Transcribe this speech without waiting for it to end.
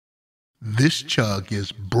This chug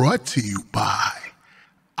is brought to you by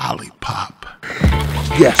Olipop.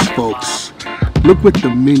 Yes, folks, look what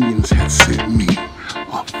the minions have sent me.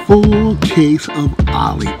 A full case of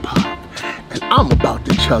Olipop. And I'm about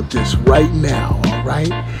to chug this right now, all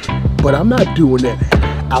right? But I'm not doing it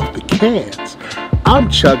out the cans. I'm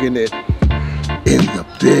chugging it in the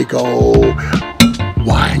big old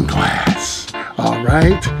wine glass, all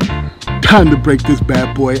right? Time to break this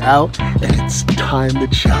bad boy out, and it's time to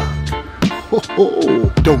chug.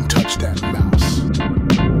 Oh, don't touch that mouse.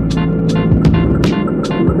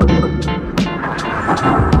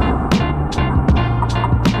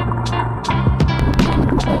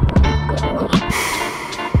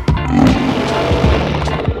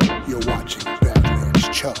 You're watching Badlands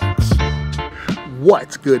Chugs.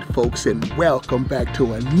 What's good, folks, and welcome back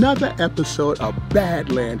to another episode of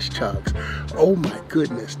Badlands Chugs. Oh my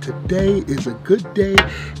goodness, today is a good day,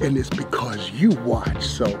 and it's because you watch.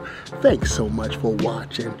 So thanks so much for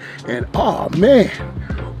watching. And oh man,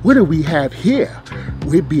 what do we have here?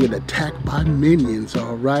 We're being attacked by minions,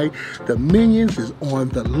 all right? The minions is on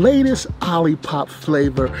the latest Olipop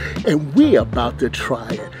flavor, and we're about to try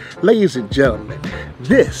it. Ladies and gentlemen,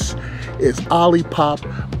 this is Olipop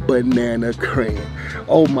Banana Cream.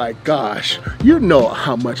 Oh my gosh, you know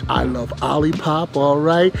how much I love Olipop, all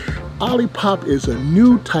right? Olipop is a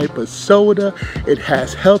new type of soda. It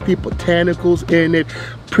has healthy botanicals in it,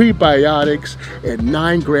 prebiotics, and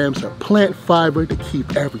 9 grams of plant fiber to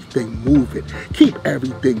keep everything moving, keep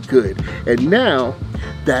everything good. And now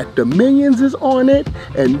that the minions is on it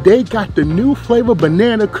and they got the new flavor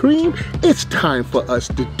banana cream, it's time for us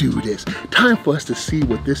to do this. Time for us to see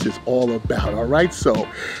what this is all about, all right? So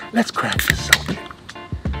let's crack this open.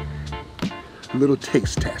 A little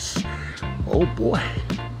taste test. Oh boy.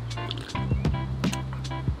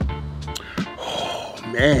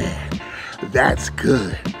 Man, that's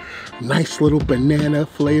good. Nice little banana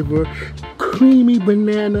flavor, creamy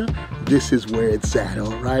banana. This is where it's at,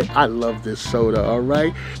 all right? I love this soda, all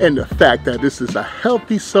right? And the fact that this is a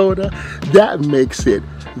healthy soda, that makes it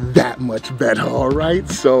that much better, all right?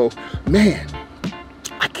 So, man,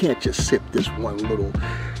 I can't just sip this one little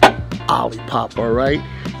Olipop, all right?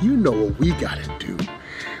 You know what we gotta do.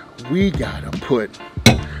 We gotta put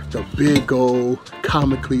the big old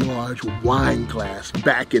comically large wine glass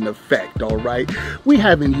back in effect, all right? We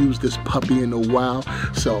haven't used this puppy in a while,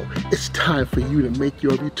 so it's time for you to make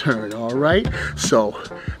your return, all right? So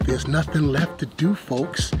there's nothing left to do,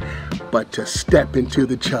 folks, but to step into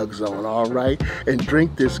the chug zone, all right? And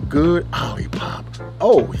drink this good Olipop.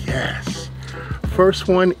 Oh, yes. First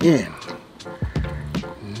one in.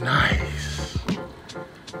 Nice.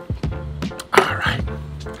 All right.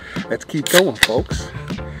 Let's keep going, folks.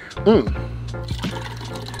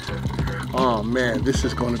 Oh man, this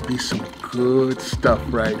is gonna be some good stuff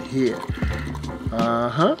right here.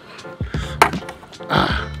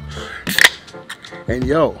 And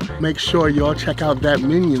yo, make sure y'all check out that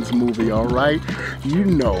Minions movie, all right? You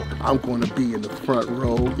know I'm gonna be in the front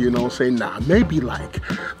row, you know what I'm saying? Nah, maybe like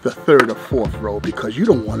the 3rd or 4th row, because you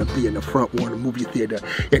don't wanna be in the front row in the movie theater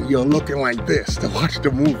and you're looking like this to watch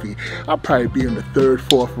the movie. I'll probably be in the 3rd,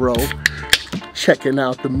 4th row, checking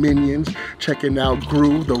out the Minions, checking out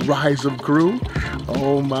Gru, the rise of Gru.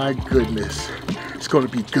 Oh my goodness, it's gonna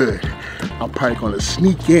be good. I'm probably gonna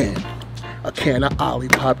sneak in a can of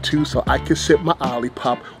Olipop too, so I can sip my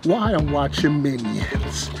Olipop while I'm watching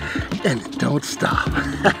Minions. And it don't stop.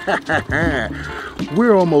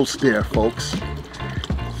 We're almost there, folks.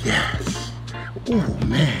 Yes. Oh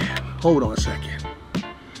man, hold on a second.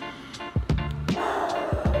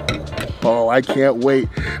 Oh, I can't wait.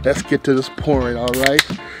 Let's get to this pouring, all right?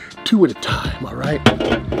 2 at a time, all right?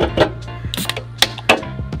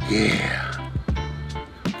 Yeah.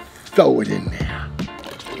 Throw it in there.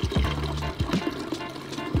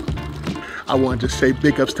 I wanted to say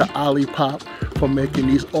big ups to Olipop for making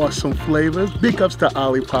these awesome flavors. Big ups to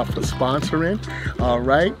Olipop for sponsoring, all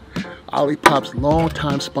right? Olipop's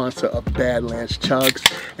longtime sponsor of Badlands Chugs,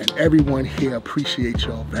 and everyone here appreciates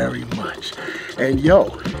y'all very much. And yo,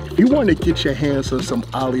 if you want to get your hands on some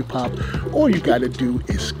Olipop, all you gotta do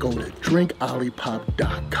is go to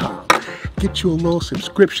drinkolipop.com. Get you a little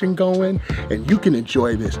subscription going, and you can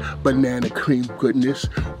enjoy this banana cream goodness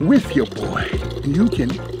with your boy. You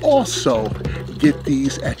can also get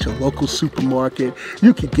these at your local supermarket.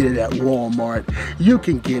 You can get it at Walmart. You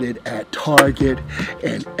can get it at Target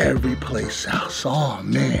and every place else. Oh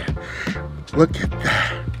man, look at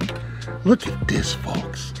that. Look at this,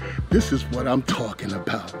 folks. This is what I'm talking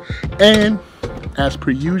about. And as per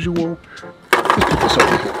usual, let's put this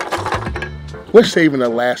over here. We're saving the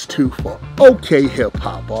last two for okay hip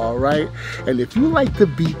hop, all right? And if you like the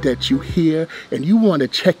beat that you hear and you want to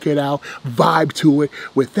check it out, vibe to it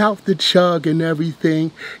without the chug and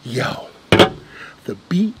everything, yo, the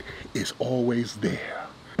beat is always there.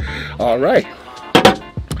 All right.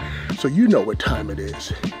 So you know what time it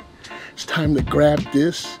is. It's time to grab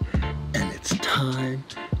this and it's time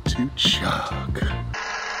to chug.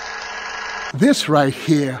 This right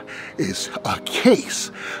here is a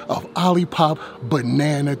case of Olipop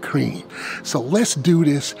banana cream. So let's do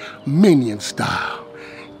this minion style.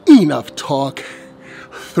 Enough talk.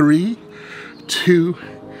 3, 2,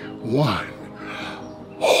 1.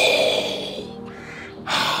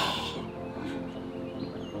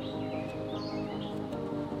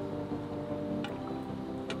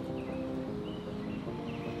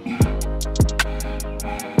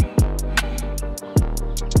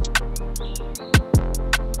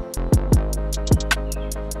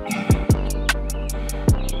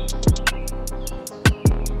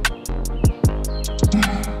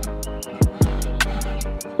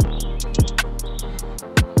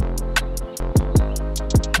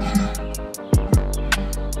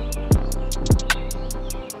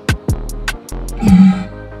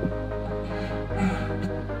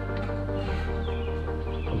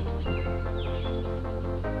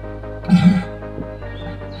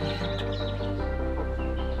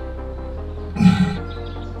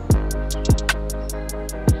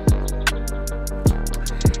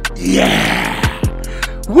 Yeah!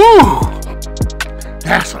 Woo!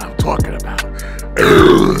 That's what I'm talking about.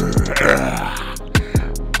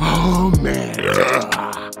 Oh man.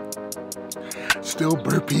 Still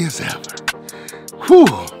burpy as ever. Whew.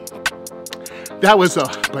 That was a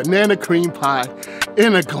banana cream pie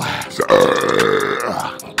in a glass.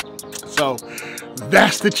 So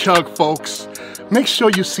that's the chug, folks. Make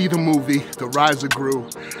sure you see the movie, The Rise of Gru.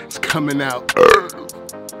 It's coming out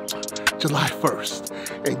July 1st.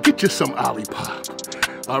 And get you some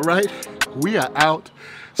Olipop. All right? We are out.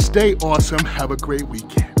 Stay awesome. Have a great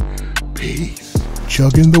weekend. Peace.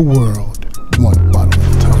 Chugging the world, one bottle